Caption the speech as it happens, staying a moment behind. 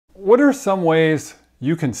What are some ways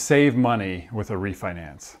you can save money with a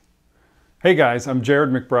refinance? Hey guys, I'm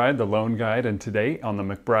Jared McBride, the loan guide, and today on the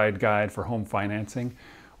McBride Guide for Home Financing,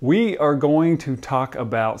 we are going to talk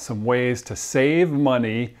about some ways to save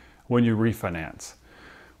money when you refinance.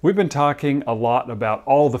 We've been talking a lot about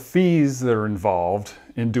all the fees that are involved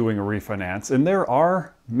in doing a refinance, and there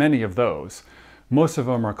are many of those. Most of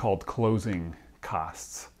them are called closing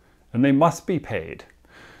costs, and they must be paid.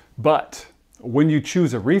 But when you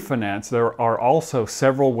choose a refinance, there are also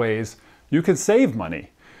several ways you can save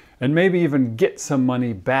money and maybe even get some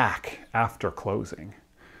money back after closing.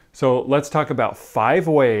 So let's talk about 5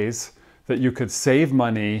 ways that you could save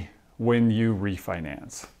money when you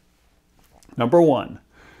refinance. Number 1,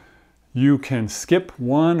 you can skip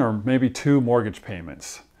 1 or maybe 2 mortgage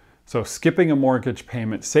payments. So skipping a mortgage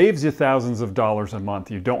payment saves you thousands of dollars a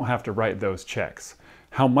month. You don't have to write those checks.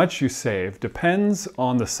 How much you save depends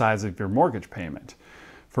on the size of your mortgage payment.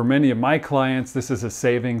 For many of my clients, this is a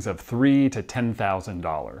savings of $3,000 to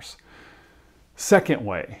 $10,000. Second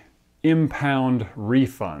way, impound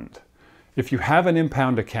refund. If you have an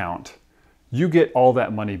impound account, you get all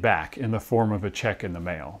that money back in the form of a check in the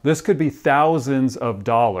mail. This could be thousands of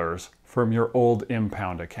dollars from your old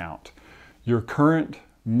impound account. Your current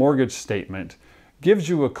mortgage statement gives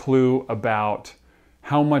you a clue about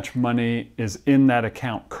how much money is in that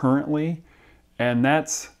account currently, and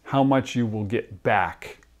that's how much you will get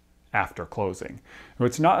back after closing.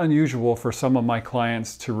 It's not unusual for some of my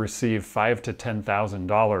clients to receive $5,000 to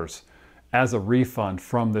 $10,000 as a refund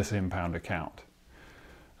from this impound account.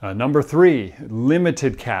 Number 3,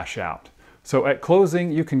 limited cash out. So at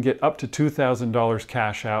closing, you can get up to $2,000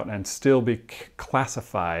 cash out and still be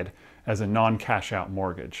classified as a non-cash out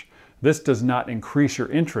mortgage. This does not increase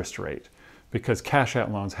your interest rate, because cash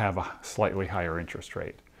out loans have a slightly higher interest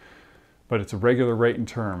rate. But it's a regular rate and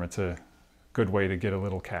term. It's a good way to get a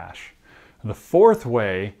little cash. The 4th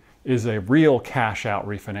way is a real cash out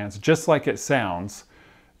refinance. Just like it sounds,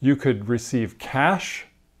 you could receive cash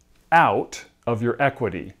out of your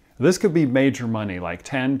equity. This could be major money like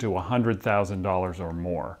 $10,000 to $100,000 or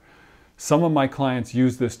more. Some of my clients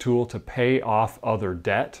use this tool to pay off other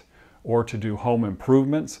debt or to do home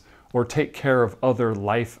improvements or take care of other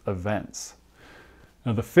life events.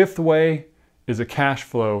 Now the 5th way is a cash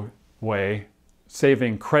flow way,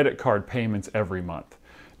 saving credit card payments every month.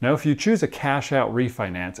 Now if you choose a cash out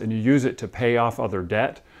refinance and you use it to pay off other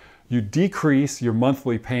debt, you decrease your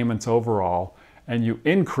monthly payments overall and you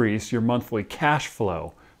increase your monthly cash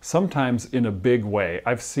flow, sometimes in a big way.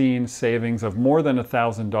 I've seen savings of more than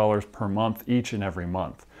 $1,000 per month each and every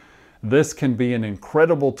month. This can be an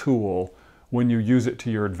incredible tool when you use it to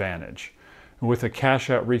your advantage. With a cash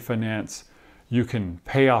out refinance, you can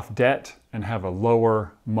pay off debt and have a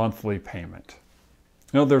lower monthly payment.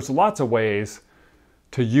 Now, there's lots of ways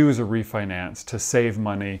to use a refinance to save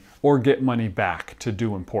money or get money back to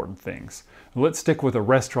do important things. Let's stick with a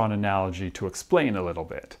restaurant analogy to explain a little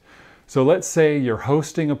bit. So let's say you're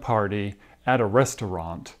hosting a party at a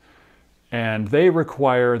restaurant and they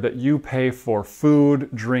require that you pay for food,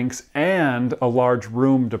 drinks, and a large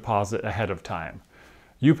room deposit ahead of time.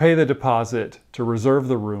 You pay the deposit to reserve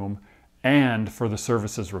the room and for the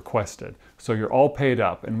services requested. So you're all paid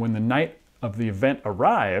up, and when the night of the event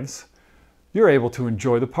arrives, you're able to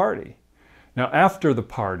enjoy the party. Now after the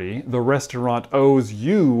party, the restaurant owes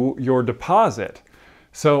you your deposit.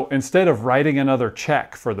 So instead of writing another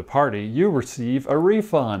check for the party, you receive a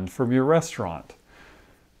refund from your restaurant.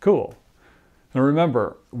 Cool. Now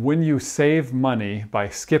remember, when you save money by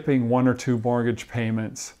skipping 1 or 2 mortgage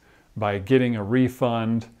payments, by getting a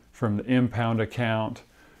refund from the impound account,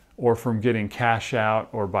 or from getting cash out,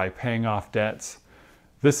 or by paying off debts,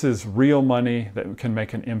 this is real money that can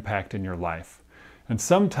make an impact in your life. And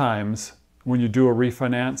sometimes when you do a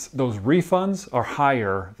refinance, those refunds are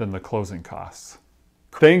higher than the closing costs.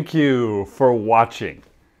 Thank you for watching.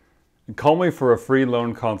 Call me for a free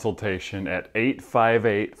loan consultation at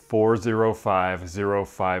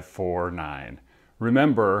 858-405-0549.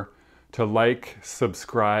 Remember to like,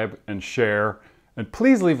 subscribe, and share. And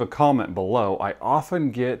please leave a comment below. I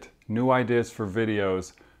often get new ideas for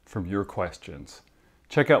videos from your questions.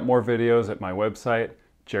 Check out more videos at my website,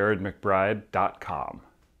 jaredmcbride.com.